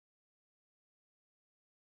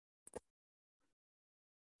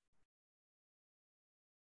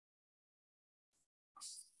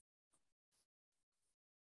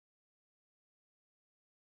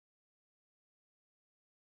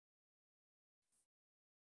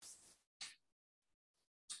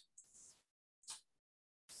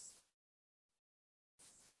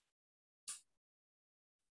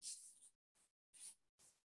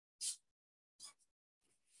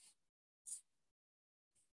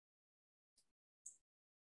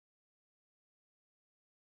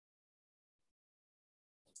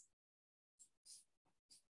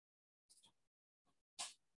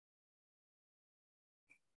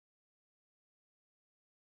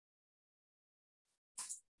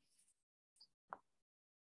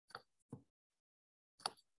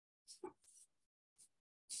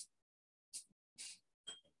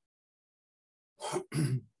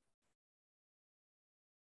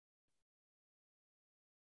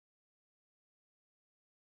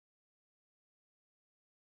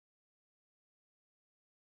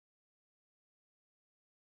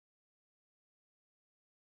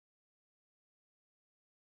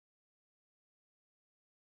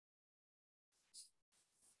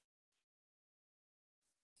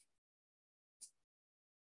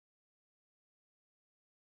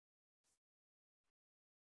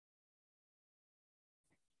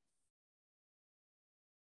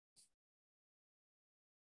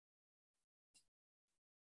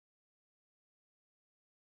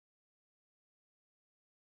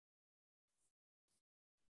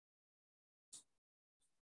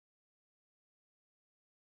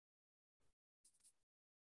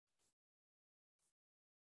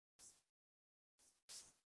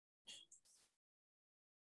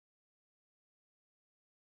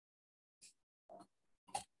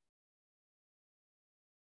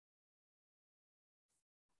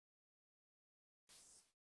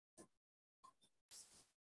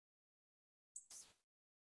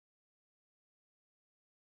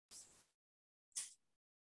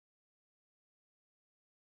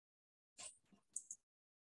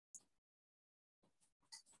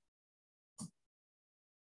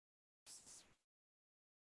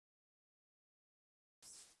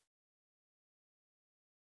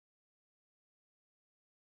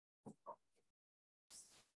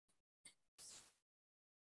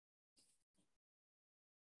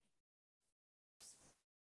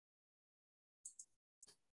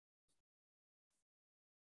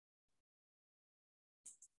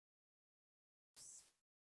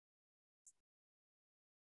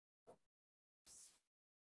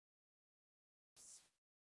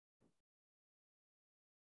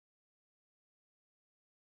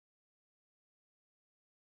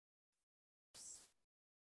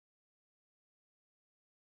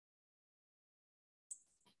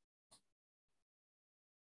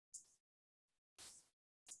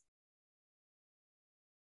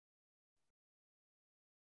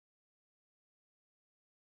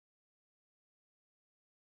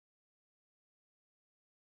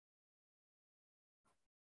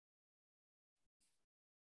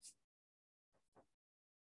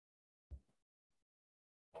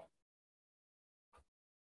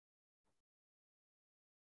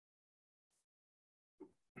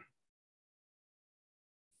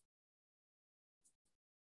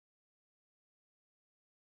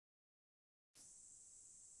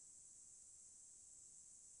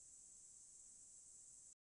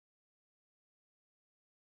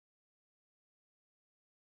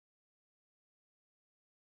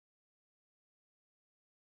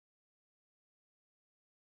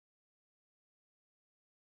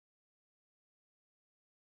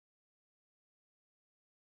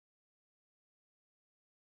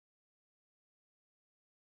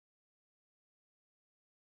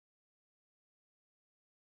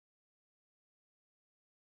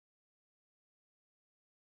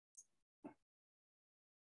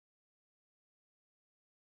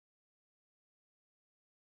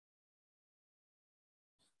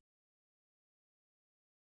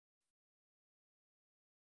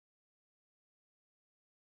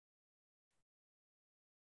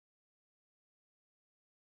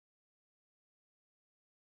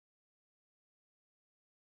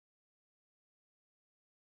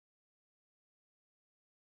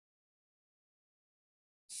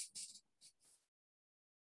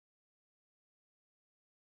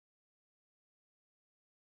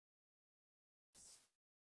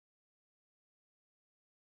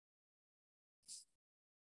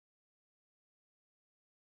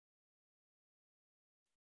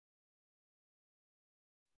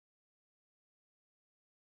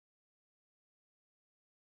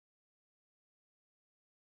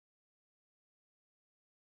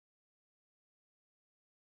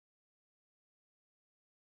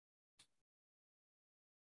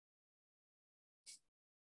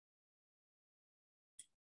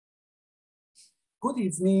Good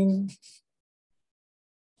evening.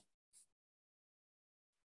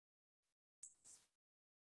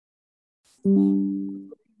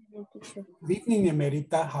 Good evening,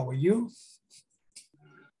 Emerita. How are you?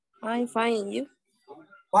 I'm fine, you?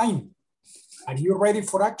 Fine. Are you ready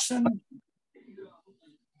for action?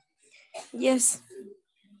 Yes.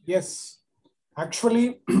 Yes.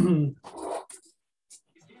 Actually,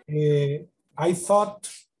 I thought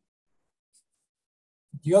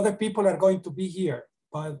the other people are going to be here,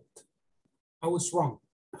 but I was wrong.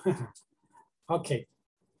 Okay.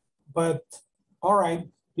 But all right,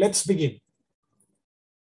 let's begin.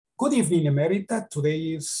 Good evening, Emerita.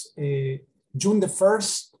 Today is June the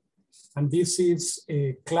 1st, and this is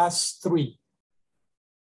class 3.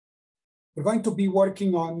 We're going to be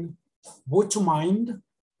working on would you mind,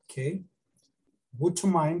 okay? Would you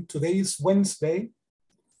mind? Today is Wednesday,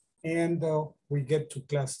 and we get to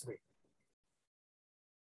class 3.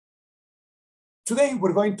 Today,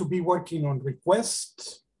 we're going to be working on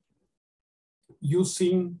requests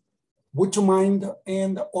using would you mind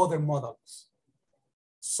and other models.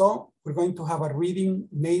 So we're going to have a reading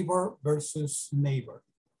neighbor versus neighbor.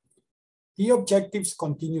 The objectives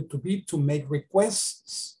continue to be to make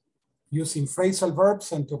requests using phrasal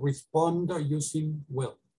verbs and to respond using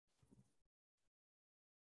will.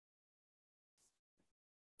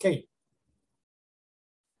 Okay.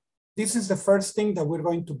 This is the first thing that we're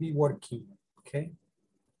going to be working, okay?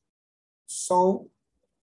 So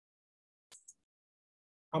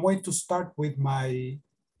I'm going to start with my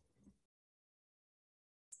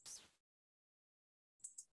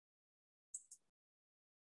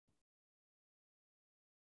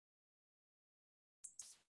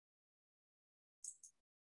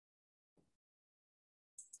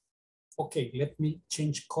okay, let me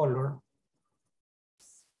change color.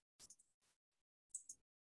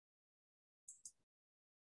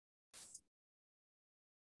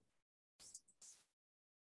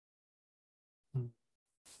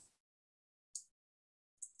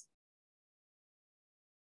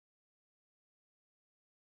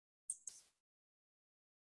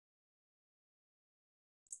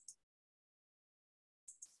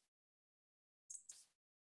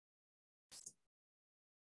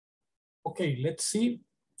 Okay, let's see.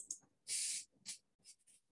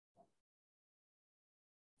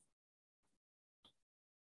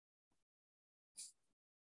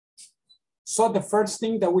 So the first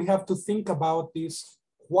thing that we have to think about is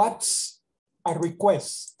what's a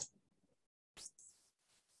request?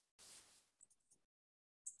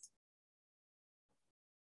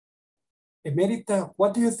 Emerita,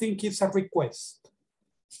 what do you think is a request?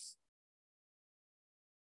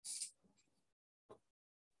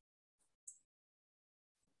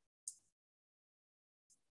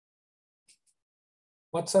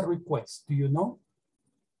 What's a request? Do you know?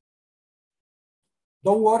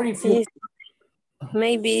 Don't worry if you...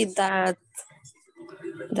 Maybe that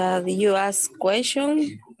you ask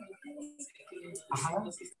question.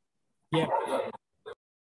 Yeah.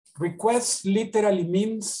 Request literally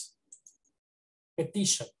means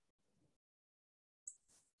petition.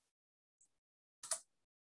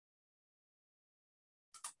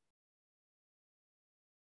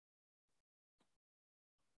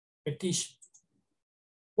 Petition.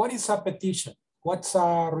 What is a petition? What's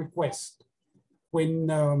a request?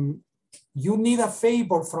 When you need a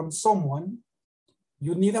favor from someone,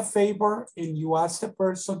 you need a favor and you ask the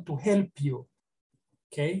person to help you,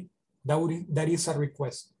 okay? That is a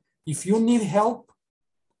request. If you need help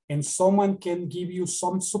and someone can give you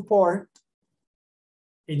some support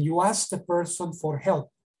and you ask the person for help,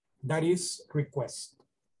 that is request,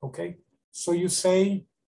 okay? So you say,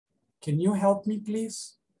 can you help me,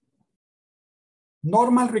 please?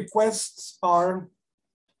 Normal requests are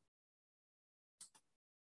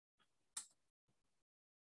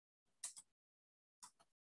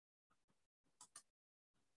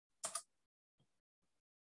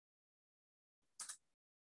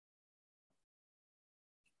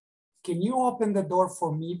can you open the door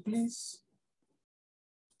for me, please?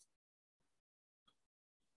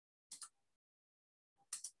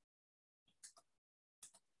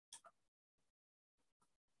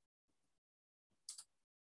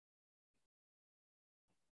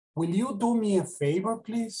 Will you do me a favor,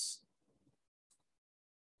 please?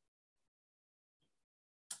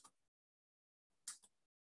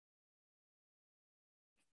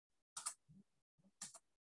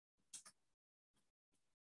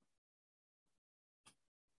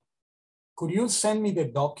 Could you send me the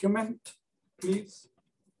document, please?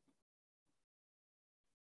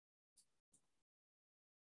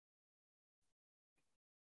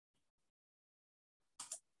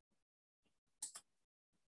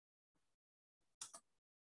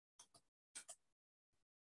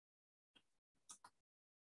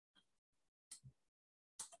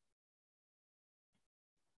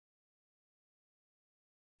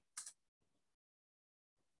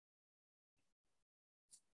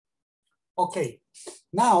 Okay,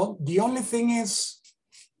 now the only thing is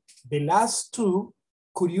the last two.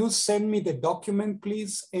 Could you send me the document,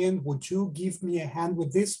 please? And would you give me a hand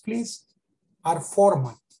with this, please? Are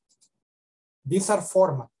format. These are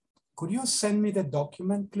format. Could you send me the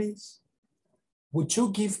document, please? Would you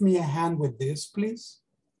give me a hand with this, please?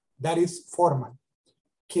 That is format.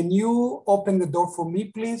 Can you open the door for me,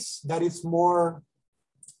 please? That is more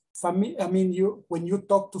familiar. I mean, when you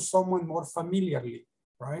talk to someone more familiarly,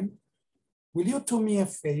 right? Will you do me a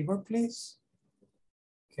favor, please?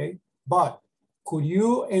 Okay, but could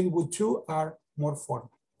you and would you are more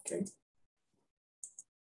formal, okay?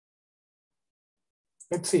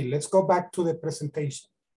 Let's see, let's go back to the presentation.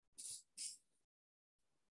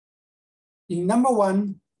 In number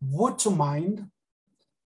one, would you mind?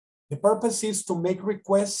 The purpose is to make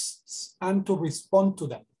requests and to respond to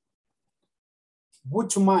them.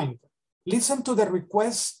 Would you mind? Listen to the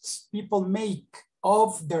requests people make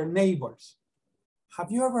of their neighbors. Have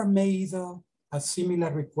you ever made a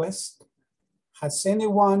similar request? Has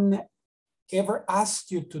anyone ever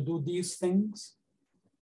asked you to do these things?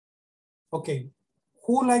 Okay,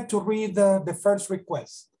 who would like to read the first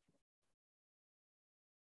request?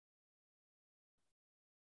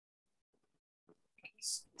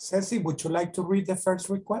 Ceci, would you like to read the first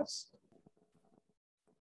request?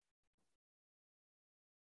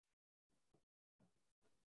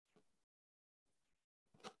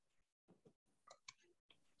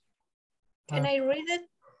 Can I read it?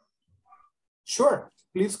 Sure,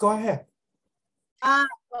 please go ahead.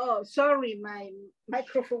 Oh, sorry, my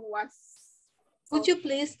microphone was. Would you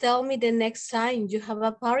please tell me the next time you have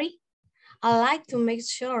a party? I like to make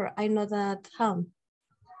sure I'm not at home.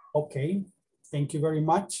 Okay, thank you very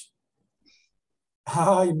much.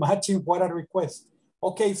 Imagine what a request.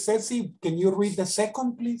 Okay, Ceci, can you read the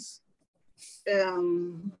second, please?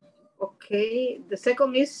 Okay, the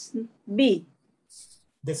second is B.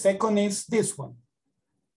 The second is this one.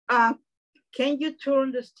 Can you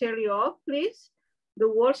turn the stereo off, please? The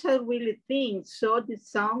walls are really thin, so the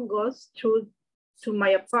sound goes through to my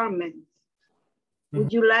apartment.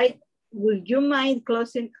 Mm-hmm. Would you mind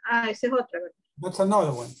closing? Ese es otra. That's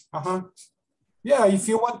another one. Yeah, if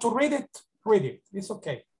you want to read it, it's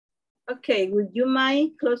okay. Okay, would you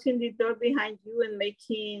mind closing the door behind you and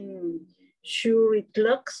making sure it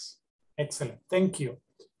locks? Excellent, thank you.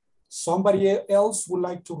 Somebody else would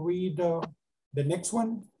like to read the next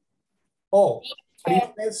one? Oh,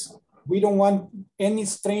 it says we don't want any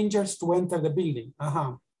strangers to enter the building.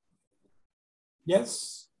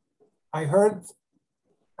 Yes, I heard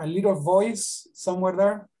a little voice somewhere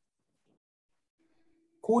there.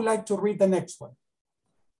 Who would like to read the next one?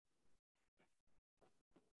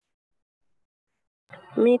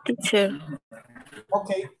 Me, teacher.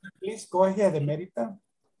 Okay, please go ahead, Emerita.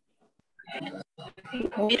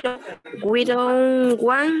 We don't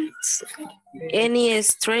want any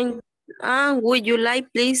strange. Would you like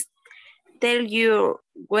please tell your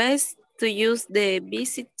guests to use the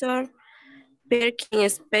visitor parking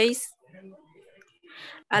space?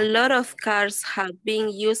 A lot of cars have been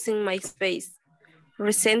using my space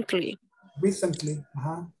recently. Recently.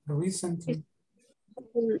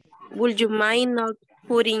 Would you mind not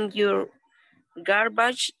putting your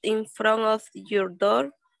garbage in front of your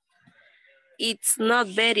door? It's not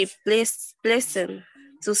very pleasant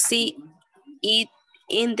to see it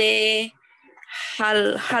in the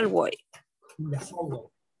hallway. In the hallway.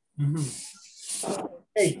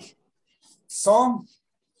 Hey, so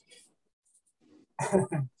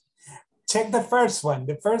check the first one.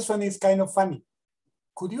 The first one is kind of funny.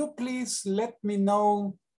 Could you please let me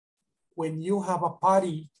know when you have a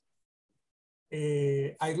party?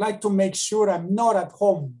 I'd like to make sure I'm not at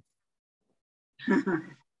home.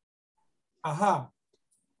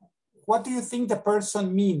 What do you think the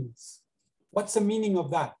person means? What's the meaning of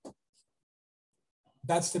that?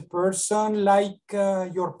 Does the person like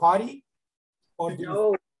your party? Or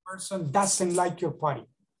the person doesn't like your party?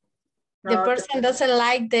 The person doesn't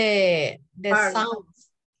like the sounds.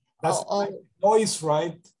 That's noise,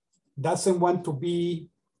 right? Doesn't want to be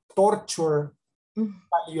tortured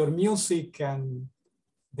by your music and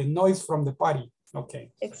the noise from the party.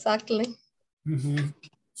 Okay. Exactly.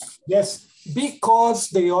 Yes, because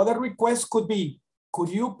the other request could be, could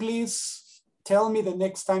you please tell me the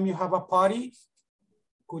next time you have a party?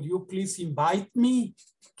 Could you please invite me?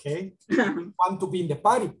 Okay, I want to be in the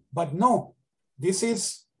party, but no, this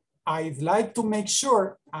is, I'd like to make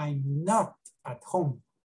sure I'm not at home.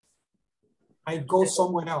 I go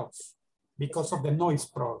somewhere else because of the noise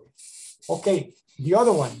problem. Okay, the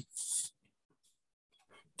other one.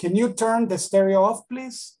 Can you turn the stereo off,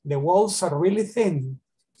 please? The walls are really thin.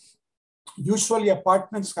 Usually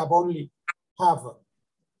apartments have only have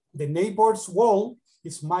the neighbor's wall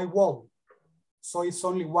is my wall. So it's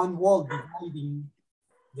only one wall dividing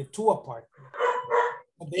the two apart.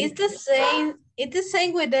 It's the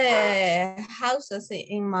same with the houses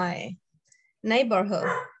in my neighborhood.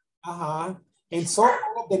 And so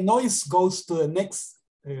all of the noise goes to the next.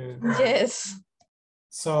 Yes.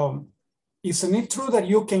 So isn't it true that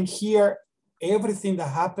you can hear everything that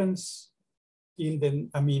happens in the,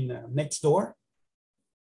 next door?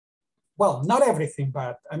 Well, not everything,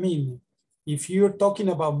 but I mean, if you're talking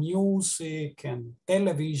about music and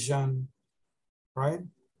television, right?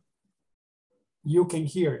 You can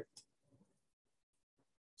hear it.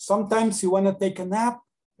 Sometimes you want to take a nap,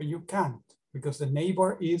 but you can't because the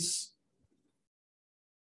neighbor is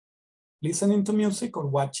listening to music or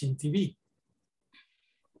watching TV.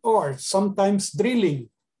 Or sometimes drilling.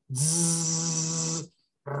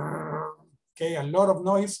 Okay, a lot of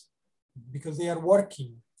noise because they are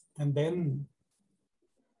working, and then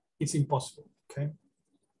it's impossible, okay?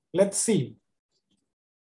 Let's see.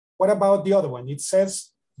 What about the other one? It says,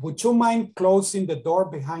 would you mind closing the door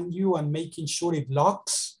behind you and making sure it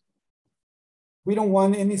locks? We don't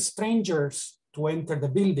want any strangers to enter the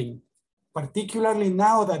building, particularly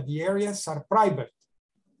now that the areas are private.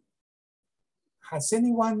 Has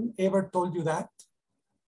anyone ever told you that?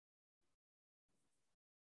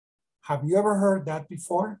 Have you ever heard that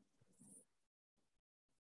before?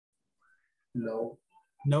 No.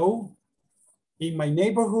 No? In my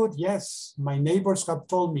neighborhood, yes. My neighbors have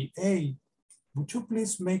told me, hey, would you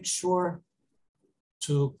please make sure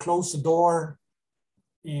to close the door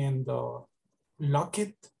and lock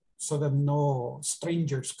it so that no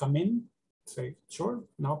strangers come in? Say, sure,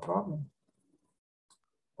 no problem.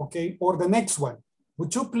 Okay, or the next one.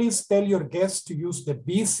 Would you please tell your guests to use the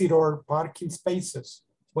visitor parking spaces?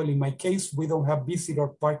 Well, in my case, we don't have visitor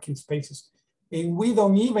parking spaces, and we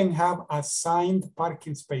don't even have assigned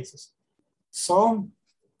parking spaces. So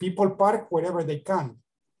people park wherever they can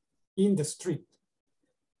in the street.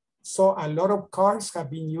 So a lot of cars have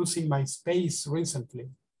been using my space recently.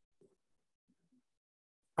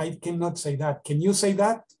 I cannot say that. Can you say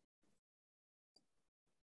that?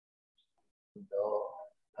 No,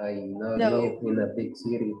 I not live in a big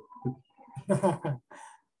city.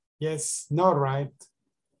 Yes, not right.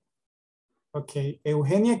 Okay,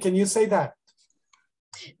 Eugenia, can you say that?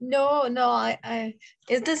 No,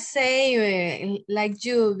 it's the same like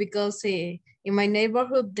you, because in my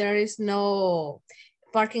neighborhood, there is no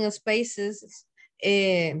parking spaces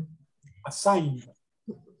Assigned.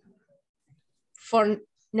 for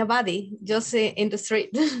nobody, just in the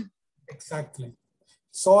street. Exactly.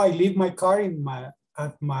 So I leave my car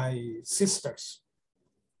at my sister's.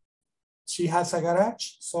 She has a garage,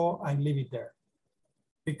 so I leave it there.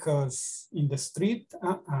 Because in the street,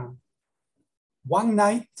 one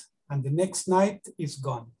night and the next night is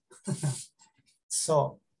gone.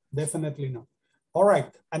 So definitely no. All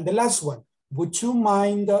right, and the last one. Would you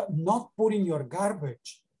mind not putting your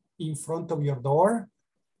garbage in front of your door?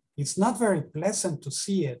 It's not very pleasant to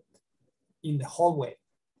see it in the hallway.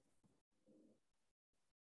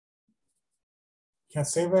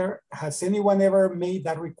 Has anyone ever made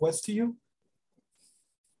that request to you?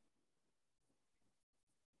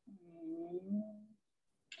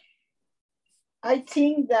 I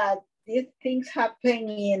think that these things happen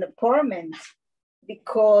in apartments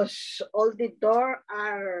because all the doors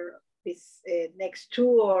are next to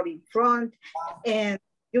or in front, and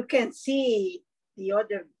you can see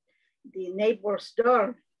the neighbor's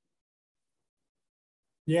door.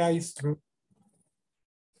 Yeah, it's true.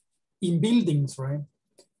 In buildings, right?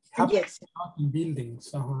 Yes. In buildings.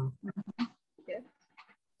 Yeah.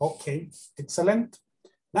 Okay, excellent.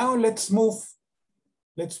 Now let's move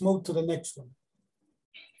to the next one.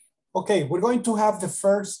 Okay, we're going to have the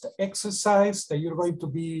first exercise that you're going to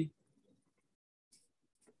be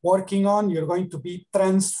working on. You're going to be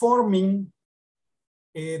transforming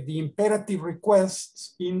the imperative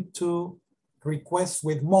requests into requests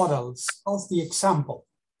with modals. Of the example,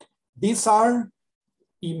 these are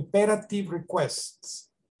imperative requests,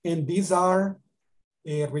 and these are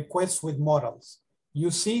requests with modals. You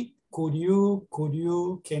see, could you,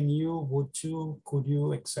 can you, would you, could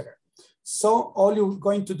you, etc. So all you're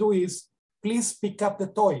going to do is, please pick up the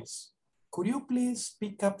toys. Could you please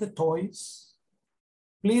pick up the toys?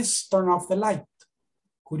 Please turn off the light.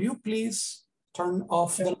 Could you please turn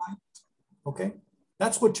off the light? Okay,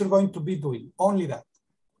 that's what you're going to be doing, only that.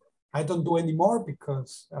 I don't do any more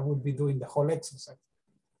because I will be doing the whole exercise.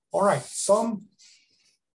 All right, so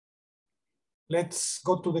let's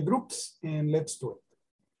go to the groups and let's do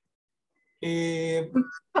it.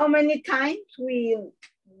 How many times we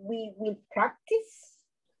will practice?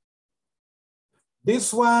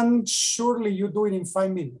 This one, surely you do it in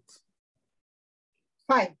 5 minutes.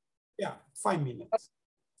 5. Yeah, 5 minutes.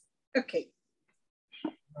 Okay.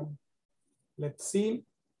 Let's see.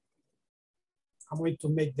 I'm going to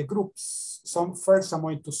make the groups. First, I'm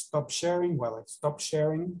going to stop sharing. Well, I stop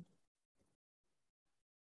sharing.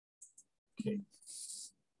 Okay.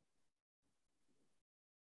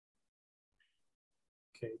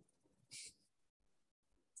 Okay.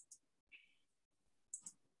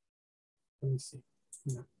 Let me see.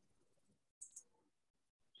 Yeah.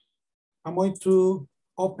 I'm going to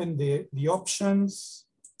open the options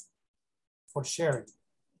for sharing.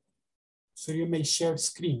 So you may share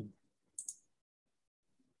screen.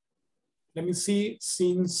 Let me see,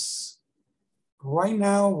 since right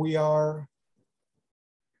now we are,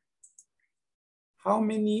 how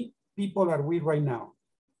many people are we right now?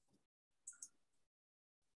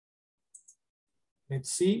 Let's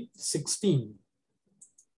see, 16.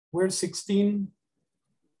 We're 16.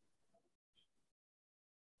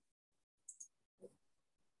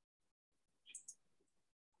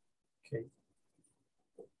 Okay.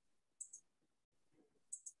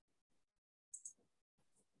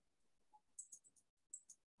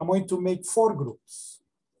 I'm going to make 4 groups.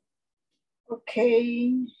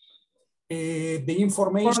 Okay. The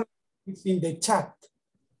information is in the chat.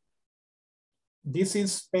 This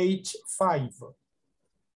is page 5.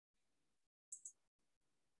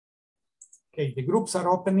 Okay, the groups are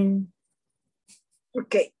opening.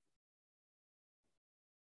 Okay.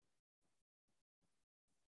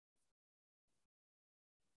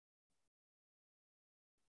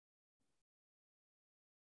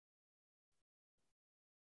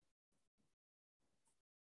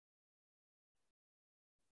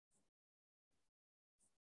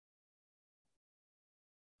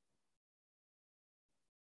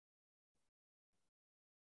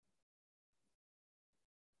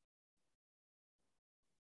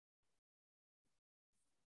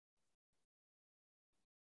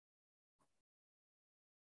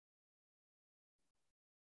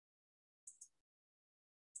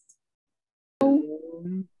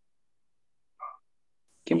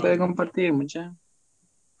 ¿Quién puede compartir, mucha?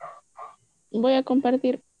 Voy a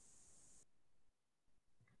compartir.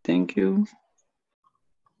 Thank you.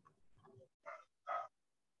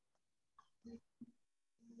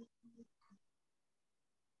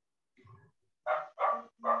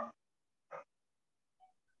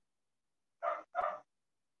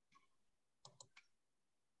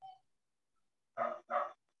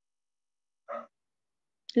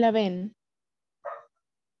 ¿La ven?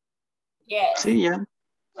 Sí, ya.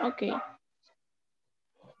 Ok.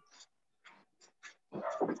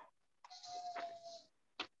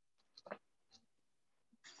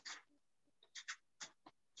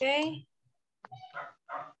 Okay.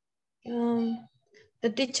 The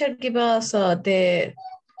teacher give us the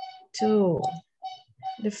two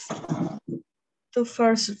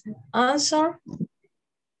first answer.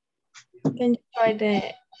 Can you try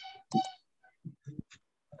the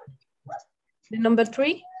number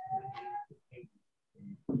 3?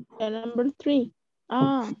 The number 3.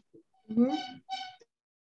 Ah. Mm-hmm.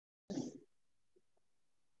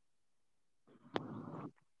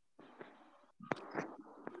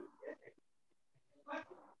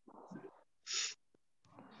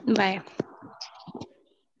 Vaya.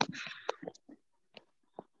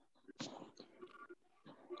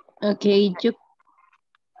 Okay, you.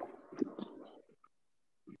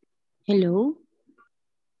 Hello.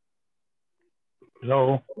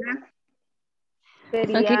 Hello.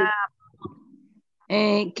 Okay.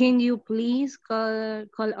 Can you please call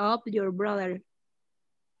up your brother?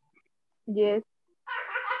 Yes.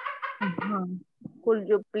 Could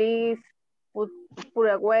you please put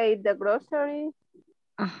away the grocery?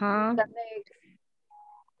 The next.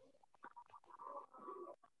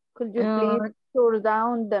 Could you please turn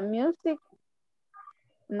down the music?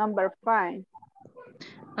 Number 5.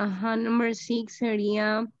 Number 6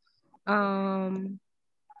 sería,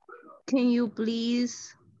 can you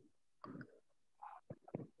please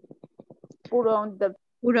put on the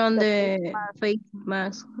face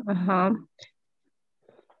mask?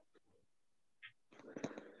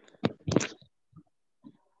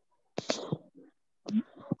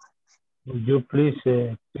 Would you please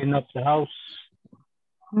clean up the house?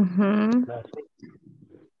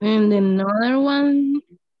 And another one,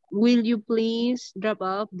 will you please drop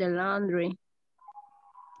off the laundry?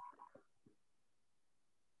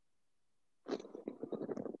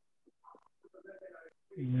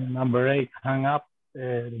 Number 8, hang up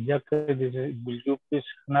the jacket. Will you please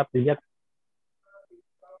hang up the jacket?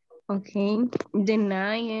 Okay. The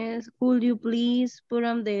 9 is, could you please put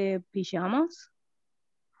on the pajamas?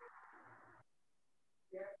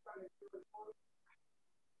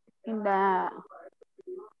 In the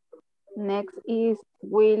next is,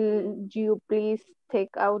 will you please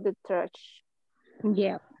take out the trash?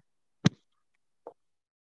 Yeah.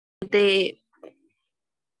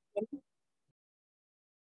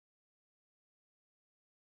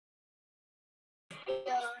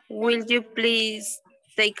 Will you please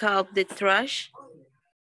take out the trash?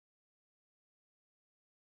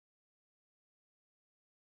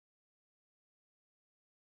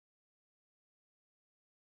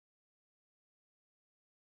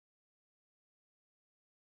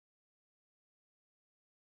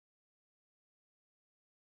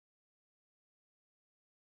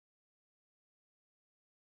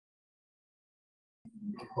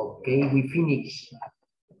 Okay, we finish.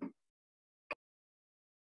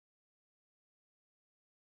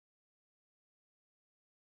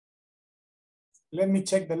 Let me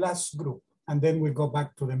check the last group and then we'll go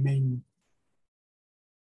back to the main.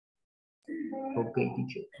 Okay,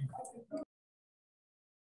 teacher.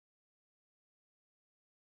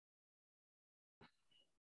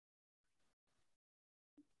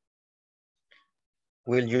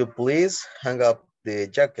 Will you please hang up the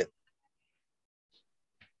jacket?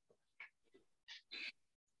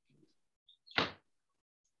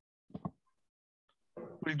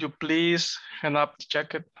 Will you please hang up the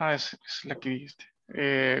jacket? Es la que dijiste.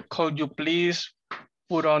 Could you please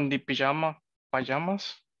put on the pajamas?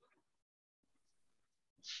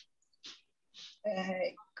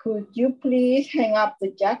 Could you please hang up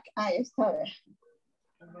the jacket? Ah, ya está.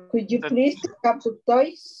 Could you please pick up the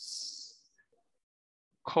toys?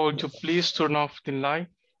 Could you please turn off the light?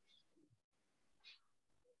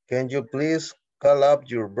 Can you please call up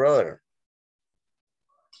your brother?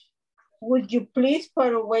 Would you please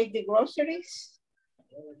put away the groceries?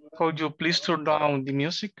 Could you please turn down the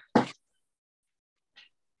music?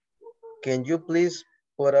 Can you please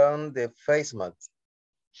put on the face mask?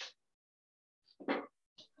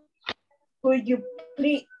 Would you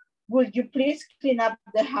please clean up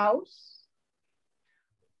the house?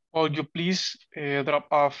 Would you please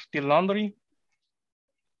drop off the laundry?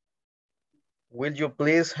 Will you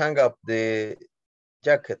please hang up the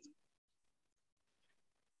jacket?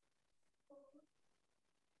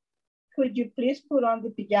 Could you please put on the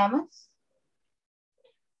pajamas?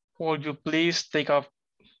 Would you please take out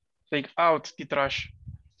the trash?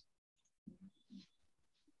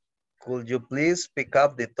 Could you please pick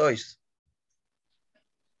up the toys?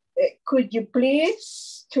 Could you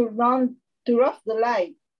please turn off the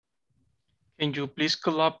light? Can you please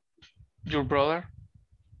call up your brother?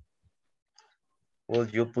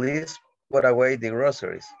 Would you please put away the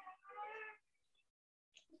groceries?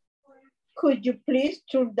 Could you please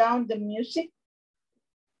turn down the music?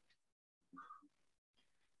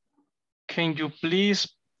 Can you please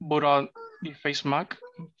put on the face mask?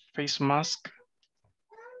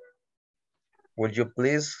 Would you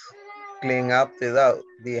please clean up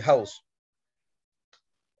the house?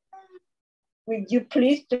 Will you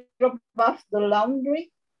please drop off the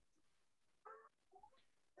laundry?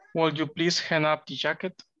 Would you please hang up the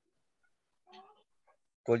jacket?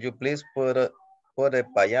 Could you please put the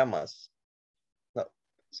pajamas? No,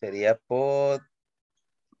 sería put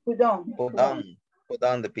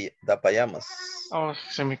down the pajamas. Oh,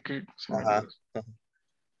 se me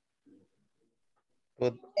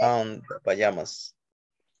Put on the pajamas.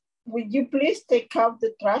 Will you please take out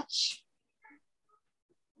the trash?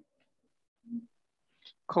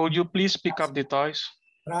 Could you please pick up the toys?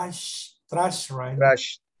 Trash, right?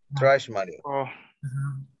 Trash, Mario. Oh,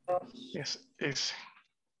 yes.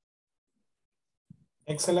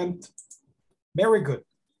 Excellent. Very good.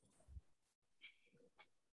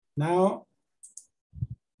 Now,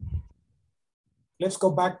 let's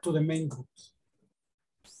go back to the main groups.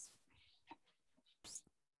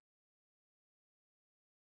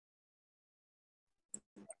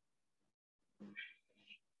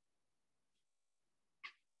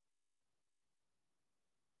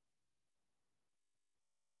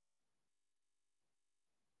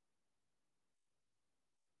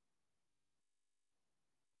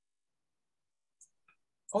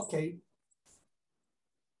 Okay.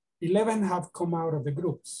 11 have come out of the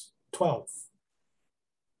groups, 12.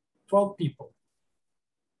 12 people.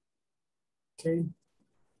 Okay.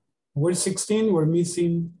 We're 16, we're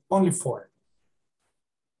missing only 4.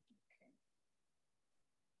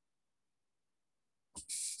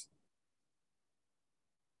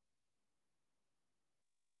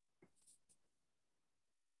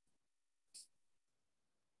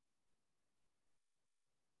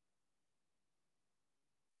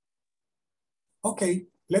 Okay,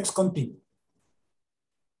 let's continue.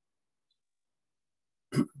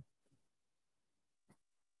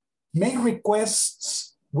 Make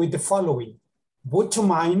requests with the following. Would you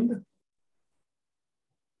mind?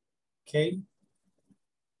 Okay.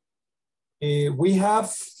 We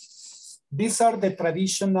have, these are the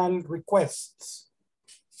traditional requests.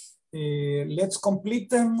 Let's complete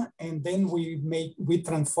them and then we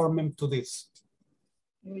transform them to this.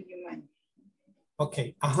 Would you mind?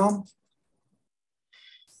 Okay,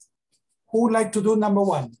 Who would like to do number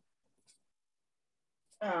one?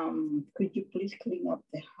 Could you please clean up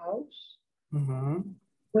the house? Mm-hmm.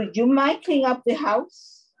 Would you mind clean up the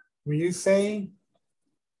house? Will you say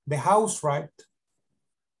the house, right?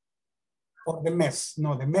 Or the mess?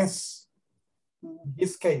 No, the mess. In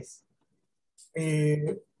this case.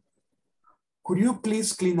 Could you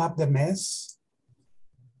please clean up the mess?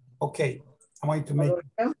 Okay, I'm going to make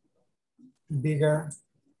it bigger.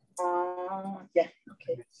 Yeah,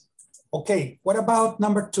 okay. Okay, what about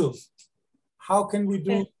number two? How can we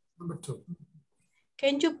do number two?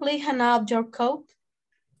 Can you please hang up your coat?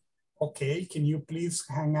 Okay, can you please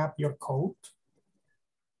hang up your coat?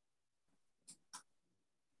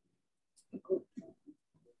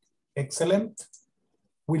 Excellent.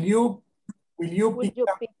 Will you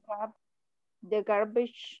pick up the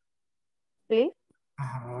garbage, please?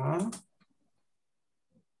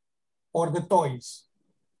 Or the toys?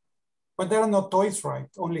 But there are no toys, right?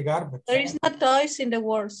 Only garbage. There is no toys in the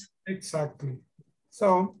words. Exactly.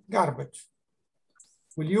 So garbage.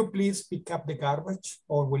 Will you please pick up the garbage?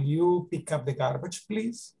 Or will you pick up the garbage,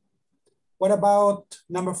 please? What about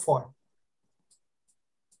number 4?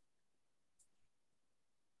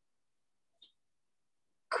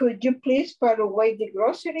 Could you please put away the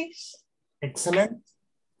groceries? Excellent.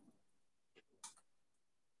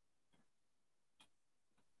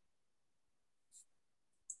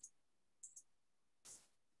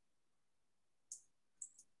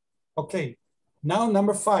 Okay, now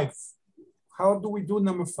number 5. How do we do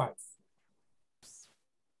number 5?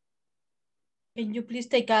 Can you please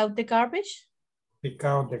take out the garbage? Take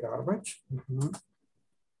out the garbage.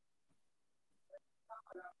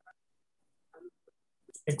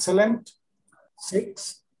 Excellent.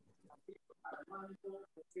 6.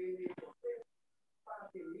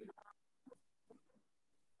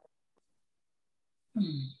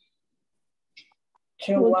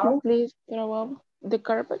 Would you please throw out the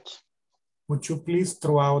garbage? Would you please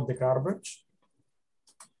throw out the garbage?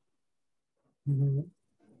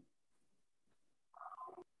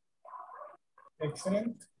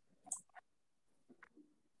 Excellent.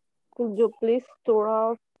 Could you please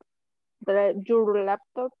throw out your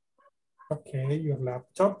laptop? Okay, your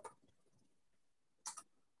laptop.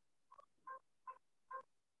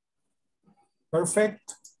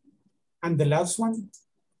 Perfect. And the last one?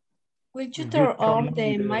 Will you turn on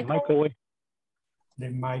the microwave? The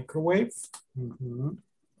microwave.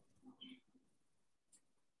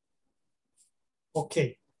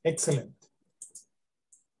 Okay, excellent.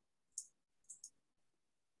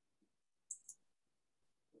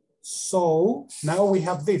 So now we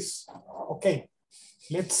have this. Okay,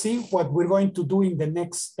 let's see what we're going to do in the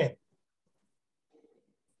next step.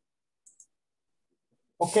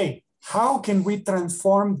 Okay, how can we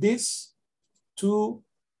transform this to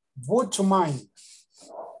would you mind?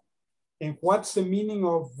 And what's the meaning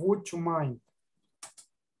of would you mind?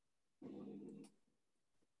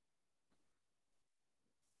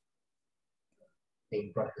 ¿Te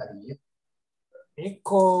importaría?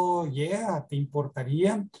 Eco, yeah, ¿te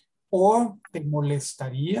importaría? Or ¿te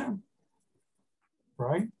molestaría?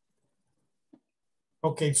 Right?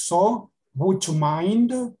 Okay, so would you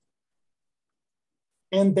mind?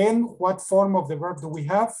 And then what form of the verb do we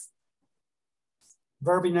have?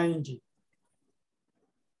 Verb in ing.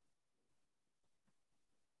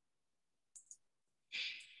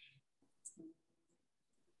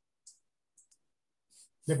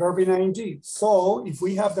 The verb in ing. So if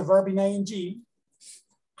we have the verb in ing,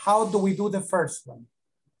 how do we do the first one?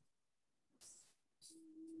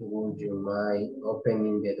 Would you mind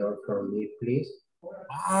opening the door for me, please?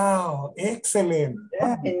 Wow, excellent.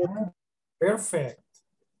 Yeah, perfect.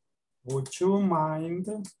 Would you mind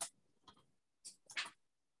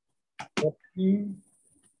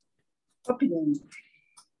opening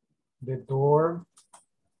the door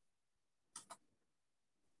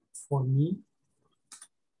for me,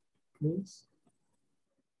 please?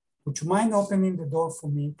 Would you mind opening the door for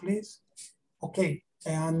me, please? Okay,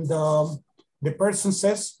 and the person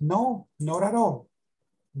says, no, not at all.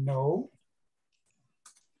 No,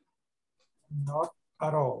 not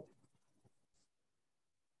at all.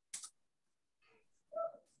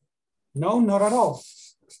 No, not at all.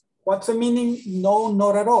 What's the meaning? No,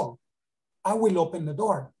 not at all. I will open the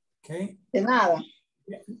door, okay? De nada.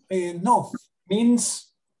 No,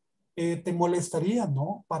 means ¿te molestaría?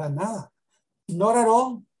 No, para nada. Not at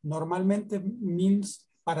all normalmente means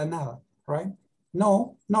para nada, right?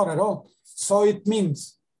 No, not at all. So it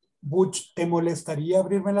means, ¿te molestaría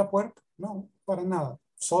abrirme la puerta? No, para nada.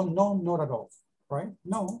 So no, not at all, right?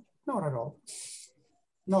 No, not at all.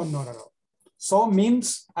 No, not at all. So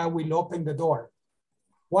means I will open the door.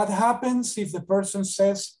 What happens if the person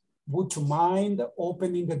says, would you mind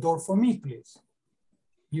opening the door for me, please?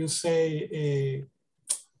 You say,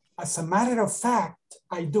 as a matter of fact,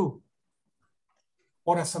 I do.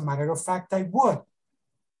 Or as a matter of fact, I would.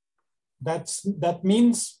 That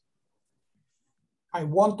means I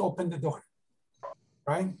won't open the door,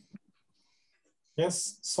 right?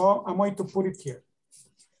 Yes, so I'm going to put it here.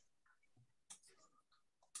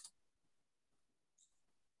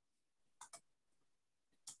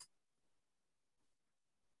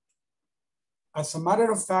 As a matter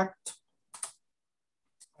of fact,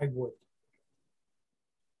 I would.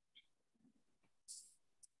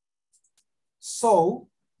 So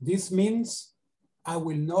this means I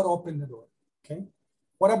will not open the door, okay?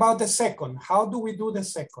 What about the second? How do we do the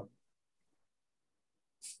second?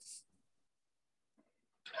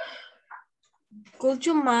 Could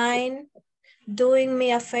you mind doing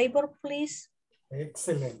me a favor, please?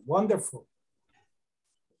 Excellent, wonderful.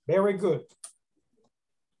 Very good.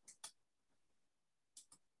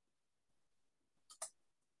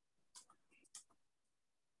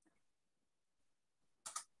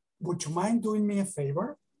 Would you mind doing me a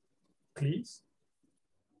favor, please?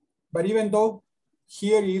 But even though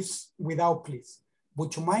here is without please,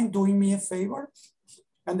 would you mind doing me a favor?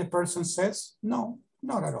 And the person says, no,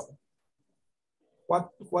 not at all.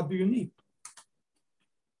 What do you need?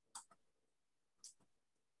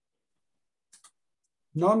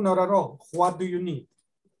 No, not at all. What do you need?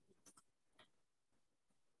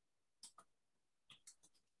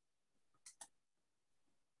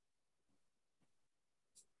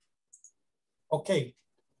 Okay,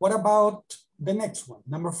 what about the next one,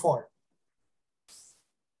 number 4?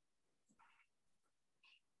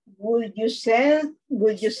 Would you sending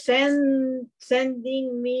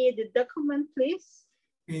me the document, please?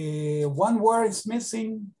 One word is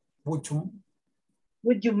missing. Would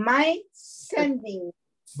you mind sending?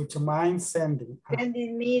 Would you mind sending?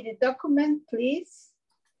 Sending me the document, please?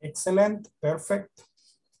 Excellent, perfect.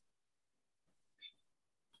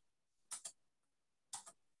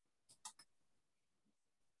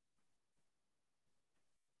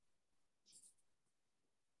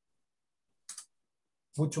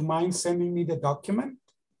 Would you mind sending me the document?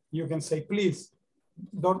 You can say, please.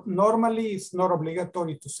 Normally, it's not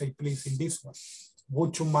obligatory to say please in this one.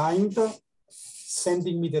 Would you mind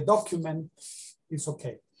sending me the document? It's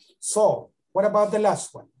okay. So, what about the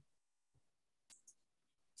last one?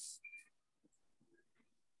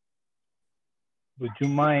 Would you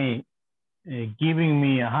mind giving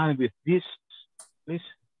me a hand with this, please?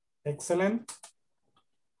 Excellent.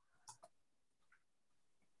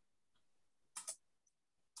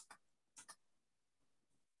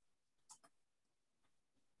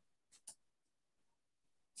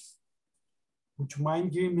 Would you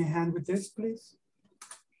mind giving me a hand with this, please?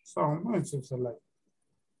 So, it's just like,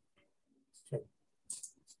 okay.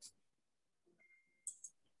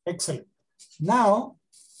 Excellent. Now,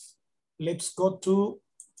 let's go to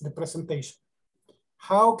the presentation.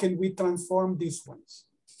 How can we transform these ones?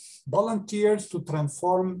 Volunteers to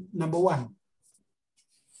transform number 1.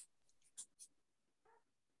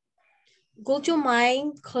 Would you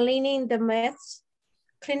mind cleaning the mess?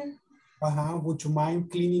 Would you mind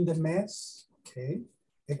cleaning the mess? Okay,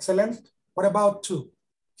 excellent. What about 2?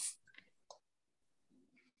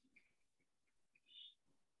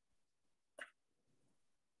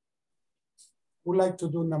 Who'd like to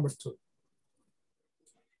do number 2?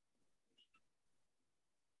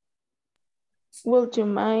 Would you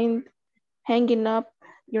mind hanging up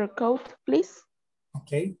your coat, please?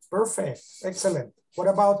 Okay, perfect, excellent. What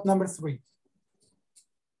about number 3?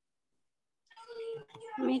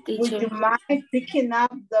 Would you mind picking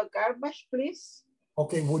up the garbage, please?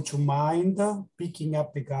 Okay, would you mind picking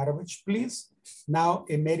up the garbage, please? Now,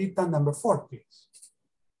 Emerita, number 4, please.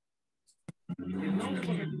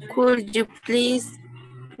 Could you please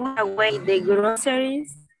put away the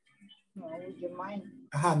groceries? No, would you mind?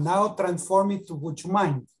 Now transform it to would you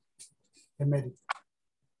mind, Emerita.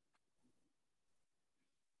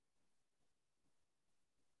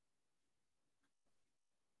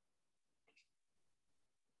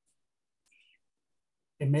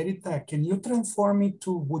 Emerita, can you transform it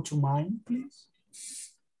to would you mind, please?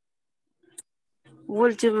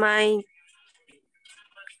 Would you mind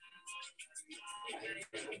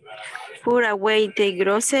put away the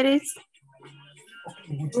groceries?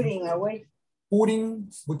 Putting away.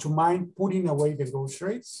 Would you mind putting away the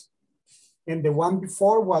groceries? And the one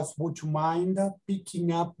before was, would you mind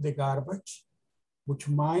picking up the garbage? Would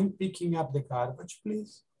you mind picking up the garbage,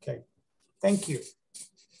 please? Okay, thank you.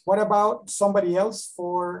 What about somebody else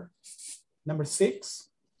for number 6?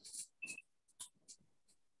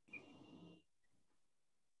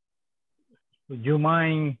 Would you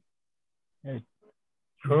mind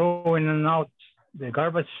throwing out the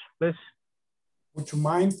garbage, please? Would you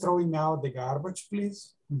mind throwing out the garbage,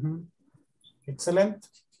 please? Excellent.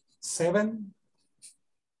 7.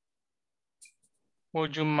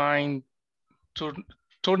 Would you mind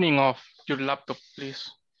turning off your laptop,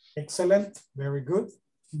 please? Excellent. Very good.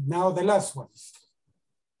 Now the last one.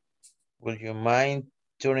 Would you mind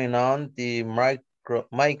turning on the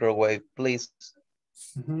microwave, please?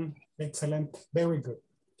 Excellent. Very good.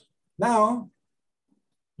 Now,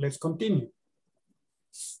 let's continue.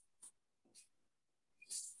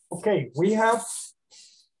 Okay, we have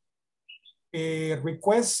a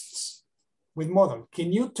request with model.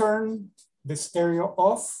 Can you turn the stereo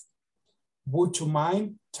off? Would you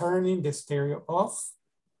mind turning the stereo off?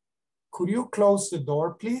 Could you close the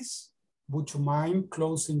door, please? Would you mind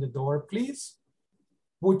closing the door, please?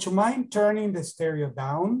 Would you mind turning the stereo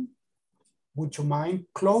down? Would you mind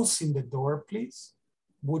closing the door, please?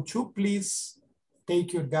 Would you please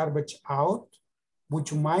take your garbage out?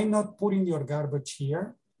 Would you mind not putting your garbage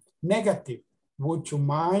here? Negative. Would you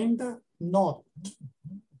mind not?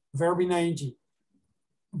 Verb in ing.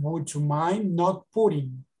 Would you mind not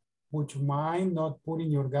putting? Would you mind not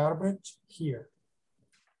putting your garbage here?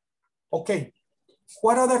 Okay.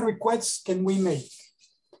 What other requests can we make?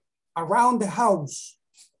 Around the house,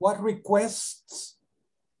 what requests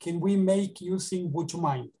can we make using would you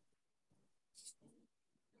mind?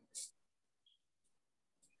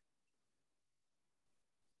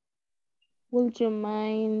 Would you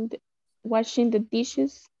mind washing the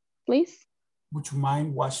dishes, please? Would you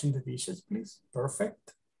mind washing the dishes, please?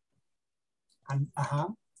 Perfect. And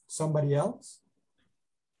somebody else?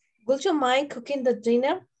 Would you mind cooking the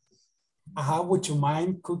dinner? Would you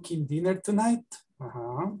mind cooking dinner tonight?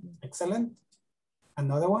 Excellent.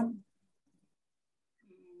 Another one?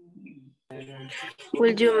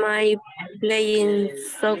 Would you mind playing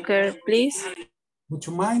soccer, please? Would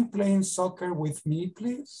you mind playing soccer with me,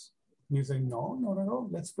 please? You say, no, not at all.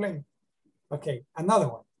 Let's play. Okay, another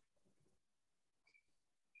one.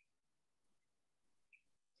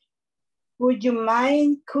 Would you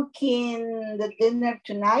mind cooking the dinner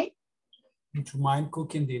tonight? Would you mind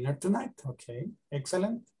cooking dinner tonight? Okay,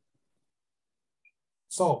 excellent.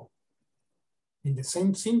 So, in the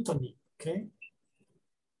same symphony, okay?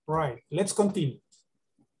 Right, let's continue.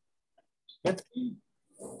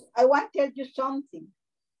 I want to tell you something.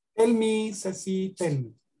 Tell me, Ceci, tell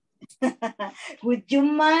me. Would you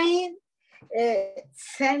mind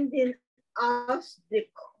sending us the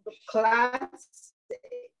class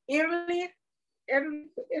early?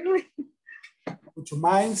 Would you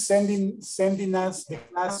mind sending us the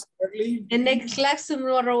class early? The next class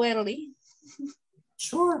tomorrow early.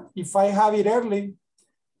 Sure, if I have it early,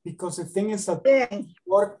 because the thing is that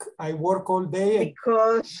I work all day.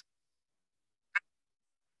 Because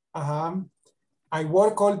I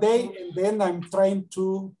work all day and then I'm trying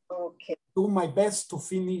to do my best to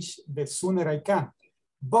finish the sooner I can.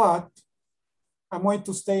 But I'm going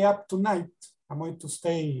to stay up tonight. I'm going to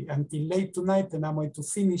stay until late tonight and I'm going to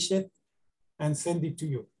finish it and send it to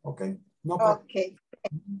you, okay? No problem. Okay,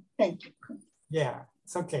 thank you. Yeah,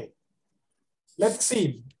 it's okay. Let's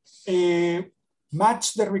see.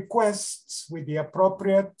 Match the requests with the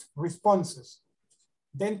appropriate responses.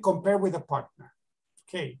 Then compare with a partner.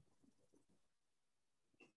 Okay.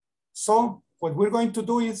 So what we're going to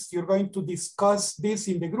do is you're going to discuss this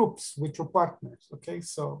in the groups with your partners. Okay,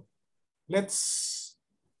 so let's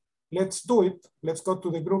do it. Let's go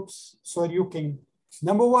to the groups so you can,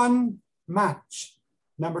 number 1, match.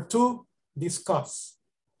 Number 2, discuss.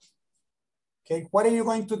 Okay, what are you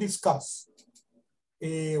going to discuss?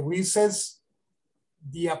 We says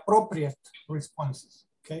the appropriate responses.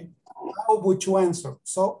 Okay, how would you answer?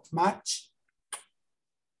 So match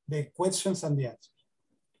the questions and the answers.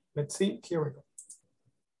 Let's see, here we go.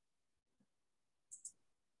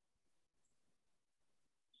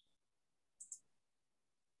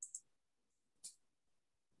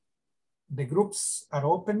 The groups are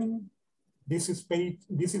opening. This is page,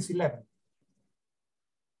 this is 11.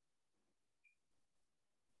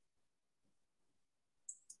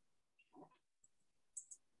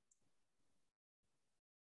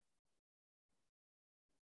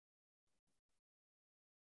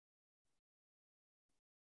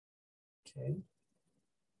 Okay.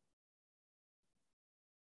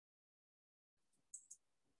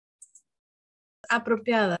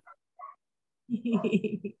 apropiada.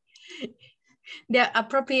 The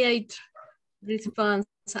appropriate response.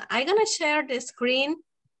 I'm gonna share the screen.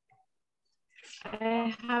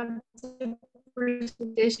 I have the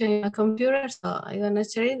presentation on my computer, so I'm gonna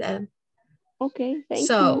share it. Okay, thank you.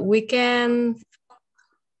 So we can,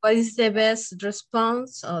 what is the best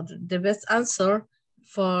response or the best answer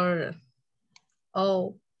for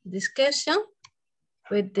all discussion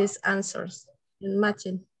with these answers and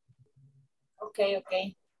matching.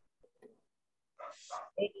 Okay.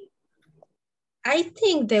 I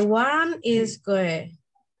think the one is good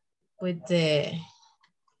with the,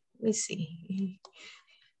 let me see.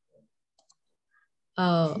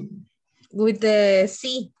 With the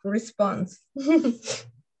C response.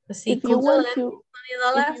 C, If you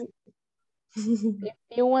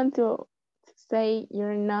want to say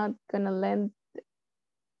you're not gonna lend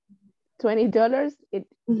 $20, it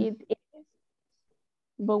is.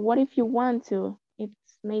 But what if you want to?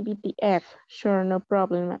 It's maybe the F. Sure, no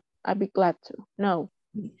problem. I'd be glad to. No.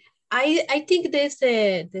 I think there's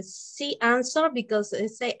the C answer because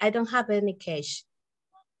it say I don't have any cash.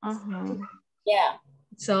 Yeah.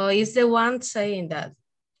 So it's the one saying that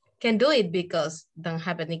can do it because don't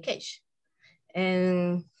have any cash.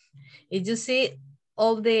 And if you see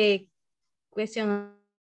all the question.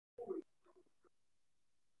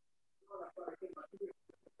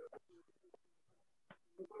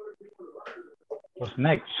 What's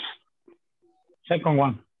next? Second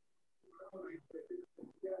one.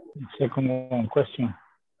 Second one question.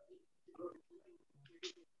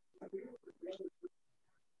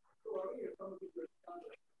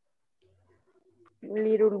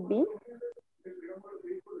 Little B.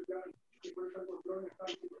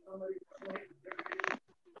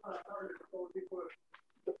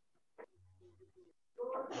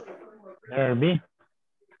 Letter B.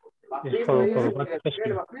 Is for what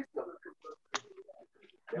question?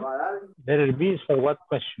 Letter B is for what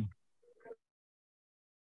question?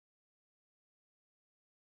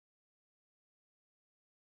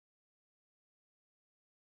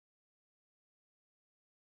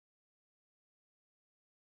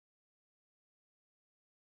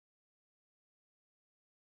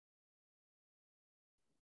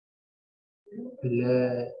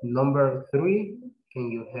 Number 3,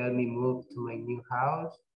 can you help me move to my new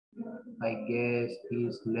house? I guess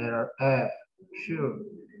it's letter F. Sure,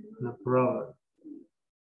 no problem.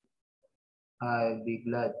 I'd be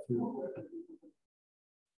glad to.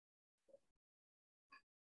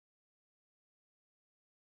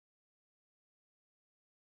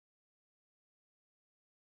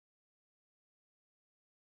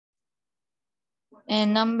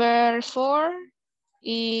 And number 4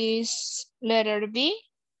 is letter B.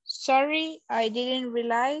 Sorry, I didn't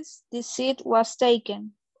realize the seat was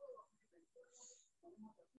taken.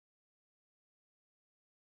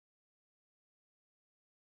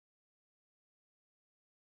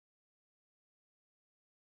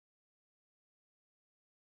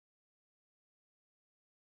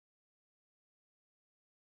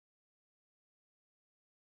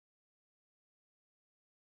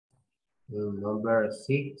 Number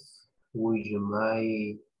 6, would you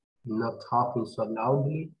mind not talking so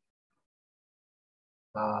loudly?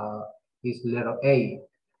 It's letter A.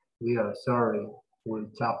 We are sorry. We'll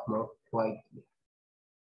talk more quietly.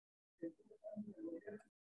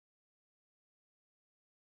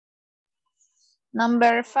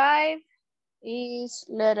 Number 5 is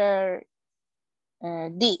letter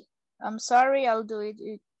D. I'm sorry, I'll do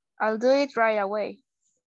it right away.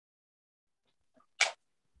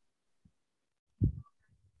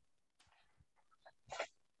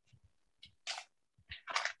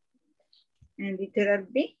 And literal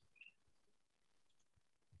B,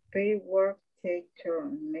 pay work, take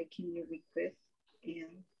turn, making your request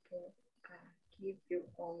and give your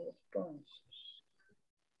own responses.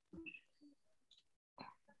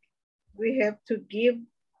 We have to give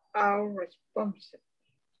our responses.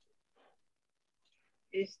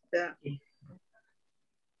 Is the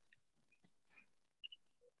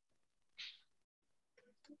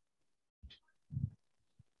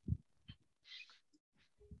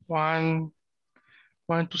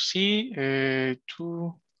One to C,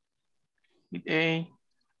 2 A,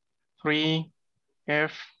 3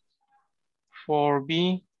 F,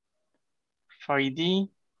 4B, 5D,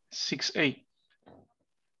 6A.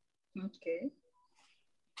 okay.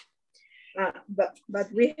 But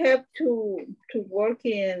we have to work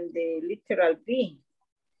in the literal B.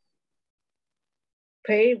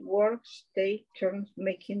 Pay, work, stay, turns,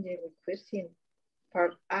 making the requesting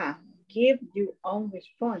part A. Give your own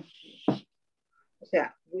response. O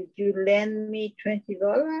sea, would you lend me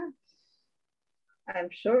 $20? I'm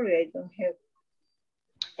sorry, I don't have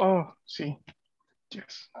Oh, sí.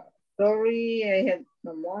 Yes. Sorry, I had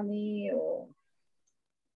no money, or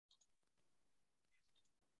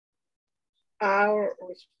our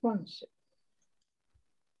response.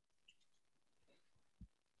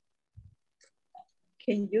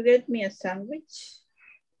 Can you get me a sandwich?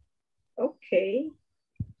 Okay.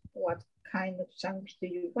 What kind of sandwich do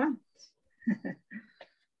you want?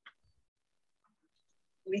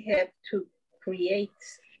 We have to create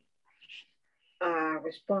a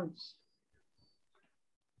response.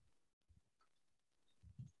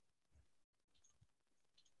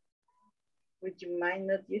 Would you mind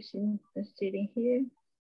not using the sitting here?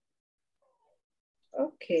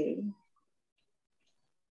 Okay.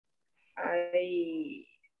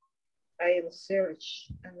 I'll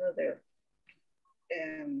search another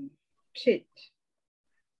sheet.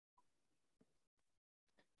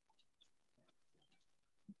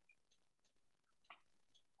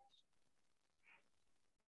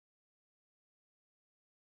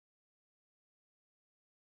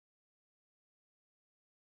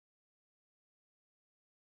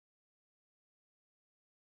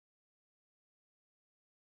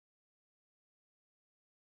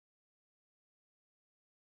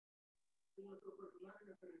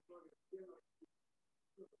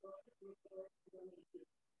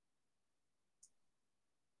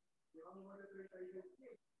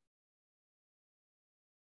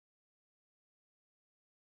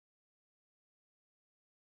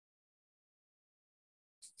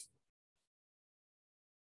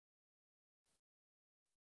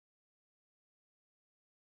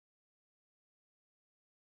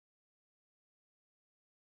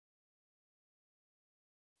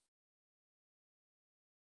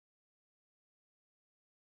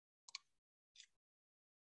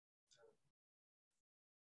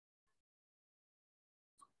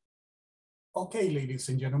 Okay, ladies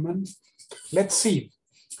and gentlemen, let's see.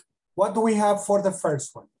 What do we have for the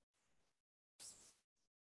first one?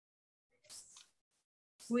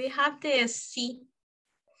 We have the C.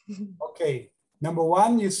 Okay, number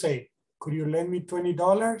one, you say, could you lend me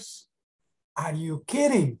 $20? Are you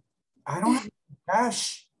kidding? I don't have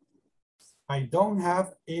cash. I don't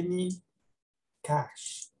have any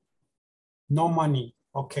cash. No money.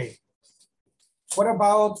 Okay. What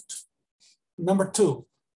about number two?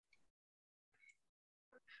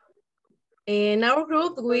 In our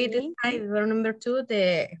group, we decide number two,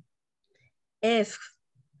 the F.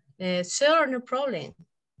 Sure, no problem.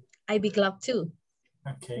 I'd be glad to.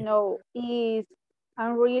 Okay. No,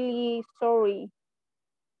 I'm really sorry,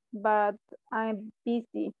 but I'm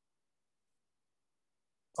busy.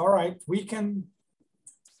 All right, we can,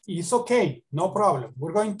 it's okay, no problem.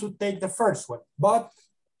 We're going to take the first one, but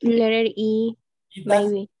Letter E,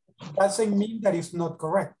 maybe. It doesn't mean that it's not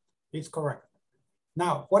correct. It's correct.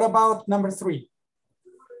 Now, what about number three?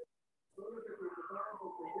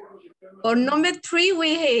 For number three,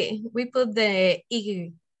 we put the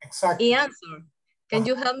E. Exactly. E answer. Can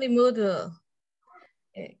you help me move?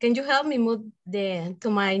 Can you help me move to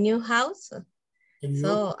my new house?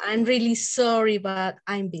 So I'm really sorry, but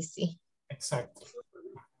I'm busy. Exactly.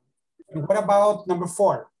 And what about number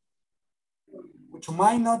four? Would you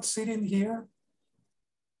mind not sitting here?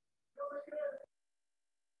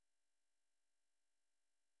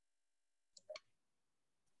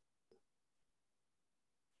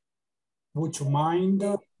 Would you mind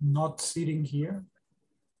not sitting here?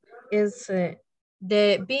 Is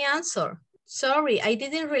the B answer. Sorry, I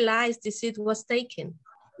didn't realize the seat was taken.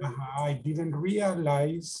 I didn't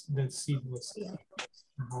realize the seat was taken.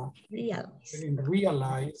 I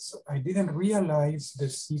didn't realize the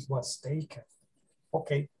seat was taken.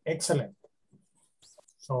 Okay, excellent.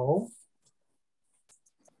 So,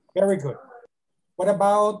 very good. What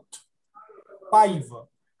about 5?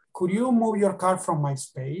 Could you move your car from my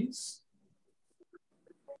space?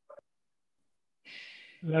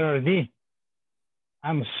 Letter D.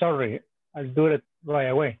 I'm sorry. I'll do it right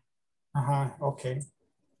away. Okay.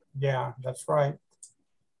 Yeah, that's right.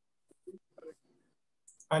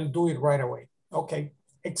 I'll do it right away. Okay,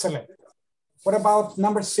 excellent. What about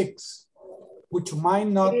number 6? Would you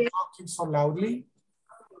mind not talking so loudly?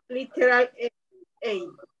 Literal A.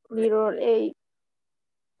 Little A.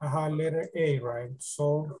 Letter A, right?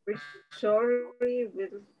 So. Sorry,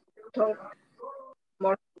 we'll talk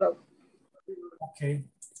more slow. Okay.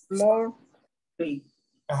 More please.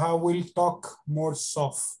 We'll talk more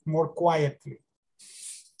soft, more quietly.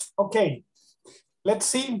 Okay, let's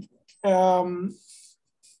see.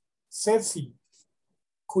 Ceci,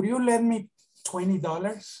 could you lend me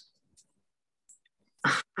 $20?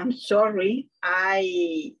 I'm sorry,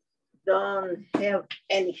 I don't have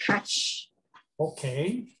any cash.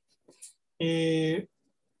 Okay.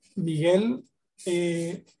 Miguel,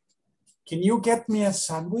 can you get me a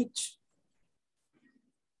sandwich?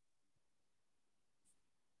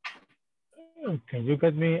 Can you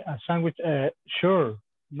get me a sandwich? Sure,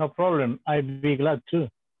 no problem. I'd be glad to.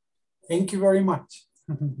 Thank you very much.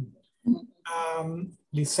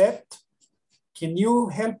 Lisette, can you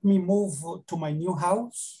help me move to my new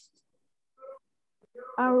house?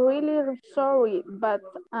 I'm really sorry, but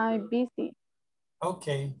I'm busy.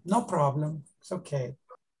 Okay, no problem. It's okay.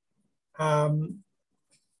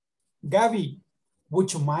 Gabby,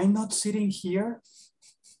 would you mind not sitting here?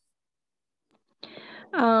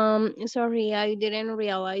 Sorry, I didn't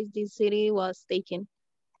realize this city was taken.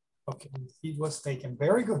 Okay, it was taken.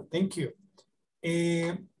 Very good, thank you.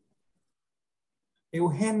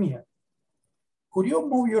 Eugenia, could you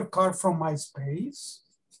move your car from my space?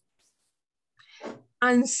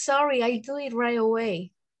 I'm sorry, I do it right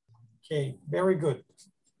away. Okay, very good.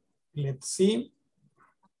 Let's see.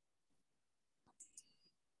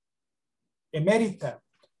 Emerita,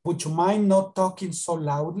 would you mind not talking so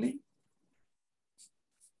loudly?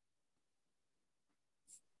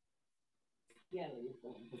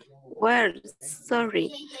 Well,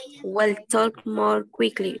 sorry. We'll talk more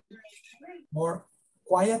quickly. More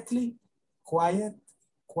quietly?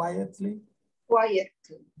 Quietly?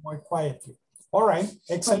 More quietly. All right,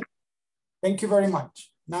 excellent. Thank you very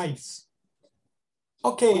much. Nice.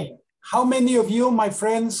 Okay, how many of you, my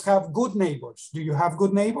friends, have good neighbors? Do you have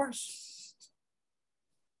good neighbors?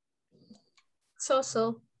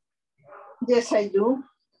 So. Yes, I do.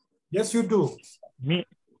 Yes, you do. Me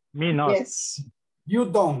not. Yes. You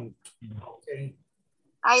don't. Okay.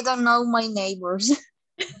 I don't know my neighbors.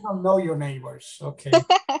 You don't know your neighbors. Okay.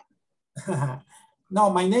 No,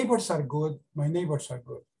 my neighbors are good. My neighbors are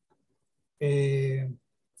good.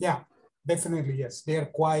 Yeah, definitely, yes. They are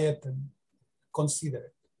quiet and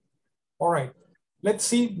considerate. All right. Let's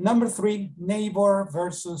see. Number 3, neighbor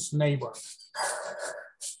versus neighbor.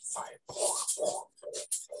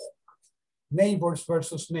 Neighbors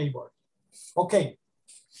versus neighbor. Okay.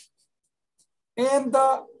 And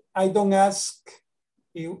I don't ask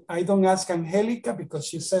Angelica because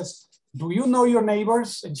she says, do you know your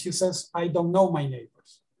neighbors? And she says, I don't know my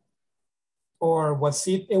neighbors. Or was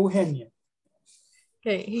it Eugenia?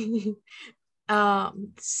 Okay.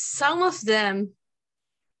 Some of them,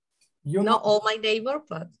 you not know all my neighbor,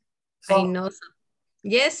 but so, I know some.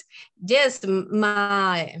 Yes,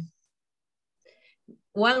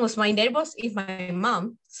 one of my neighbors is my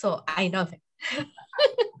mom, so I know them.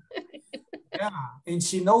 Yeah, and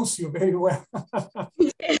she knows you very well.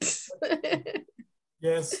 Yes.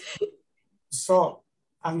 Yes. So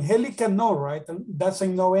Angelica no, right?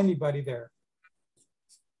 Doesn't know anybody there.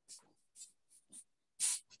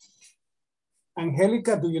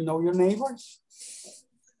 Angelica, do you know your neighbors?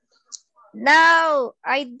 No,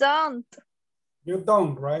 I don't. You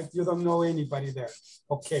don't, right? You don't know anybody there.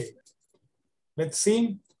 Okay. Let's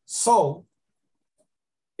see. So,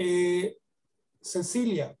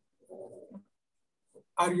 Cecilia,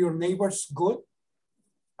 are your neighbors good?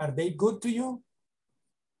 Are they good to you?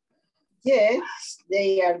 Yes,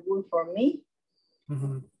 they are good for me.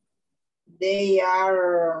 Mm-hmm. They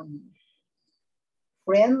are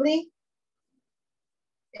friendly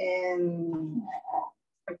and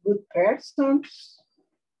a good person.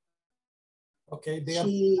 Okay, they are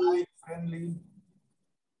friendly.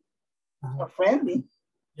 Friendly.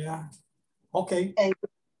 Yeah. Okay. And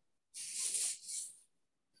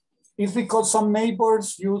it's because some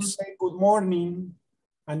neighbors, you say good morning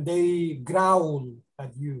and they growl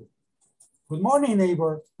at you. Good morning,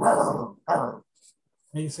 neighbor. And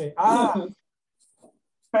you say, I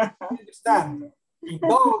understand.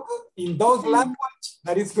 In dog language,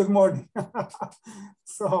 that is good morning.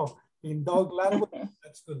 So in dog language,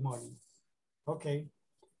 that's good morning. Okay.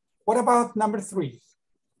 What about number 3?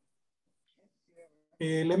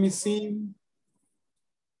 Let me see.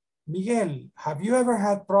 Miguel, have you ever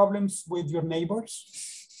had problems with your neighbors?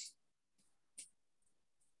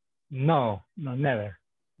 No, never.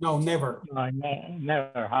 No, never. No, I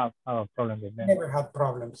never have a problem with them. Never had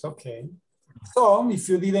problems, okay. So if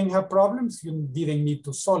you didn't have problems, you didn't need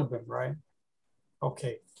to solve them, right?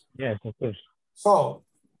 Okay. Yes, of course. So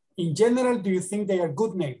in general, do you think they are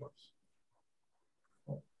good neighbors?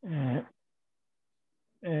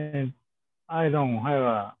 I don't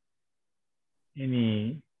have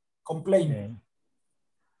any complaint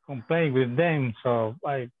with them, so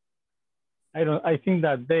I think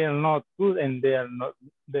that they are not good and they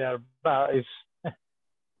are bad.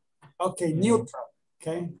 Okay, neutral.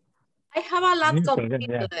 Okay. I have a lot of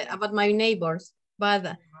complaints about my neighbors,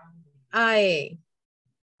 but I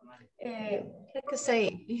like I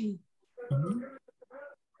say,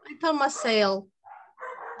 I told myself,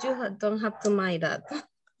 don't have to mind that.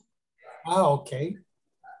 Okay.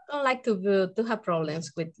 Don't like to have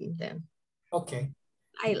problems with them. Okay.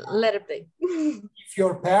 I let it be. If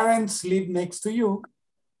your parents live next to you.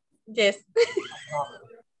 Yes.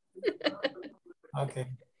 Okay.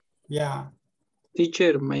 Yeah.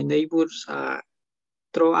 Teacher, my neighbors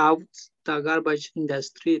throw out the garbage in the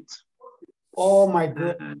streets. Oh my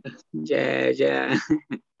goodness. Yeah.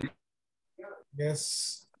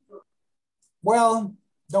 Yes. Well,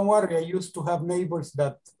 don't worry. I used to have neighbors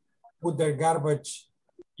that put their garbage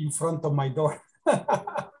in front of my door.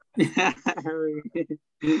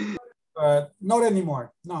 But not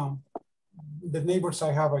anymore. No, the neighbors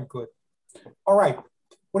I have are good. All right.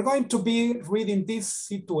 We're going to be reading this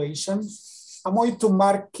situation. I'm going to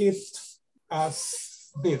mark it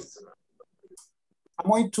as this. I'm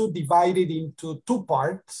going to divide it into two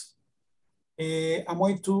parts. I'm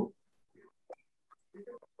going to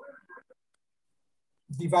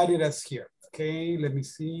divide it as here. Okay, let me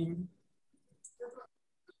see.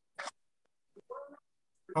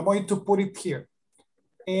 I'm going to put it here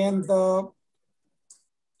and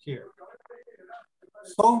here.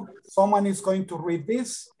 So someone is going to read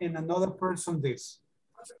this and another person this.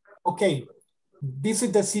 Okay, this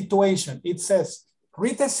is the situation. It says,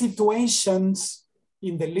 read the situations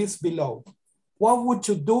in the list below. What would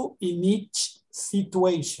you do in each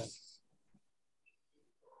situation?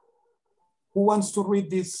 Who wants to read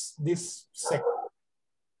this section?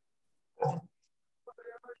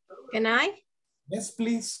 Can I? Yes,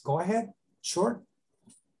 please, go ahead. Sure.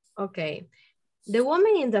 Okay. The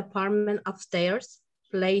woman in the apartment upstairs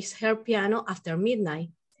plays her piano after midnight.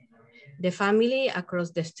 The family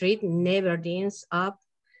across the street never cleans up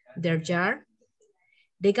their yard.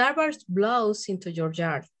 The garbage blows into your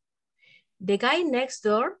yard. The guy next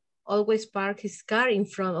door always parks his car in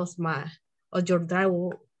front of your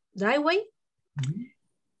driveway. Mm-hmm.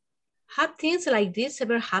 Have things like this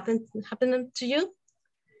ever happened to you?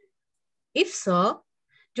 If so,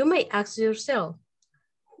 you may ask yourself,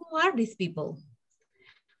 who are these people?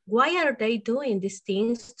 Why are they doing these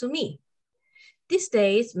things to me? These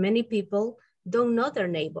days, many people don't know their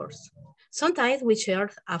neighbors. Sometimes we share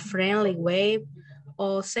a friendly wave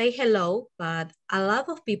or say hello, but a lot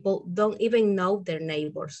of people don't even know their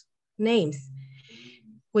neighbors' names.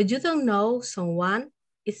 When you don't know someone,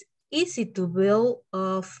 it's easy to build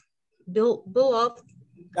up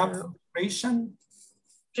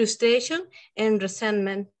frustration and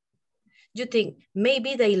resentment. You think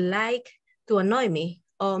maybe they like to annoy me,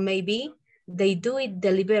 or maybe they do it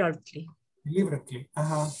deliberately. Deliberately,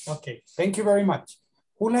 okay. Thank you very much.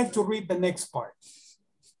 Who would like to read the next part?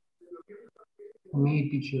 Me,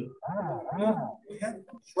 teacher. Yeah,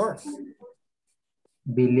 sure.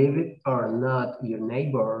 Believe it or not, your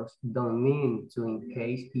neighbors don't mean to in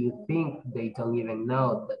case you think they don't even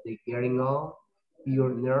know that they're getting on.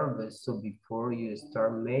 You're nervous, so before you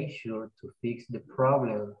start, make sure to fix the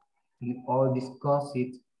problem. You all discuss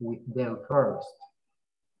it with them first.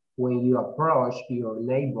 When you approach your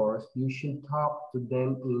neighbors, you should talk to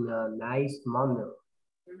them in a nice manner.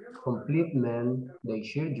 Compliment their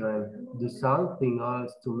children, do something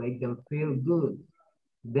else to make them feel good.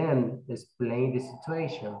 Then explain the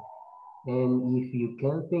situation. And if you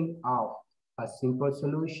can think of a simple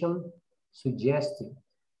solution, suggest it.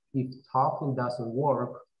 If talking doesn't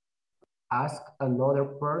work, ask another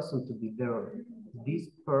person to be there. This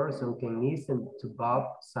person can listen to both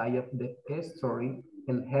sides of the story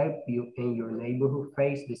and help you and your neighborhood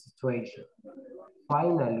face the situation.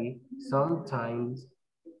 Finally, sometimes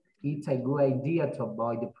it's a good idea to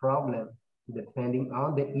avoid the problem depending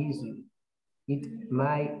on the issue. It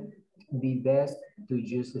might be best to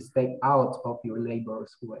just stay out of your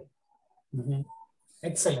neighbor's way. Mm-hmm.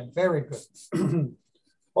 Excellent, very good.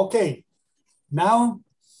 Okay, now,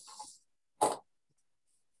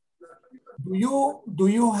 do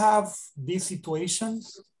you have these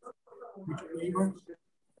situations with your neighbor?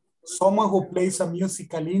 Someone who plays a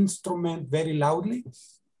musical instrument very loudly?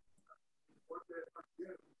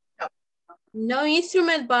 No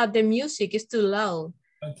instrument, but the music is too loud.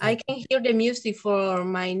 Okay. I can hear the music for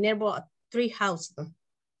my neighbor 3 houses.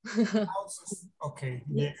 Okay,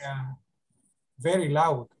 yeah, very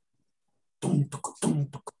loud.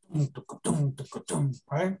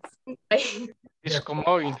 Right? It's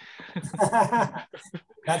common.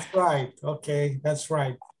 That's right. Okay, that's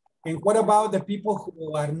right. And what about the people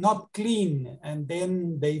who are not clean and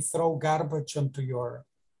then they throw garbage onto your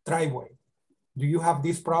driveway? Do you have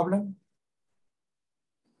this problem?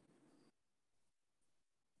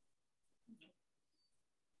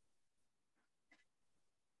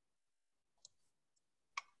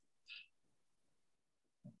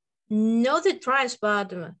 Not the trash,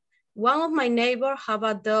 but one of my neighbors have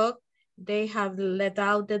a dog. They have let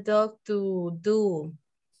out the dog to do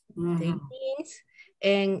the things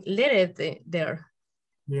and let it there.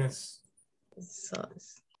 Yes.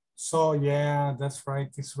 So yeah, that's right.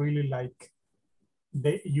 It's really like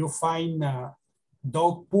you find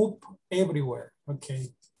dog poop everywhere.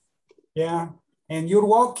 Okay. Yeah. And you're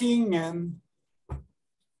walking and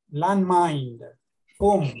landmine.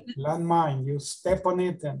 Boom, landmine. You step on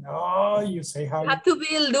it and you say how. You have to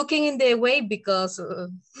be looking in the way because.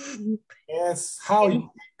 Yes, how you do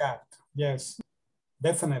that. Yes,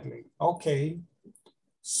 definitely. Okay.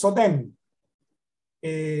 So then,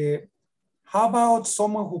 how about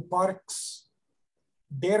someone who parks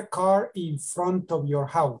their car in front of your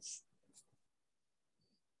house?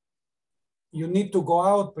 You need to go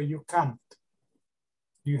out, but you can't.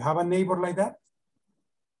 Do you have a neighbor like that?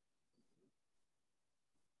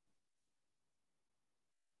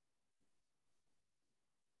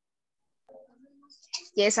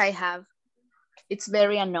 Yes, I have. It's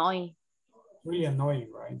very annoying. Really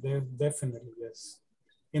annoying, right? Definitely, yes.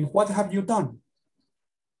 And what have you done?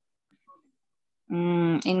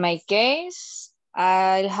 In my case,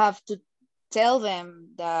 I'll have to tell them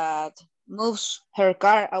that moves her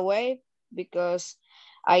car away because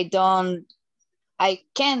I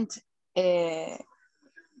can't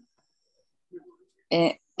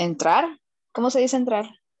entrar. ¿Cómo se dice entrar?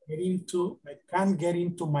 I can't get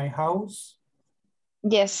into my house.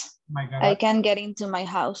 Yes, I can get into my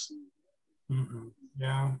house.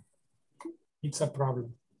 Yeah, it's a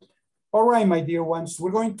problem. All right, my dear ones, we're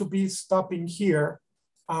going to be stopping here.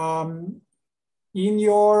 In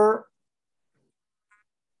your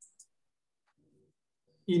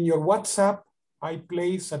WhatsApp, I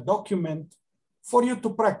place a document for you to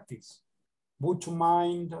practice. Would you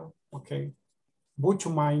mind? Okay. Would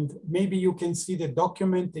you mind? Maybe you can see the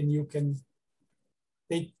document and you can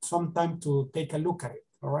take some time to take a look at it,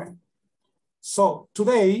 all right? So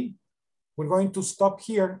today, we're going to stop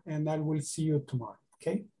here and I will see you tomorrow,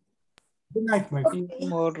 okay? Good night, my friend.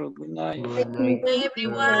 Tomorrow, good night. Good night,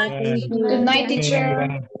 everyone. Good night,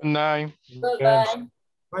 teacher. Good night. Bye-bye.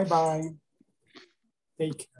 Bye-bye. Take care.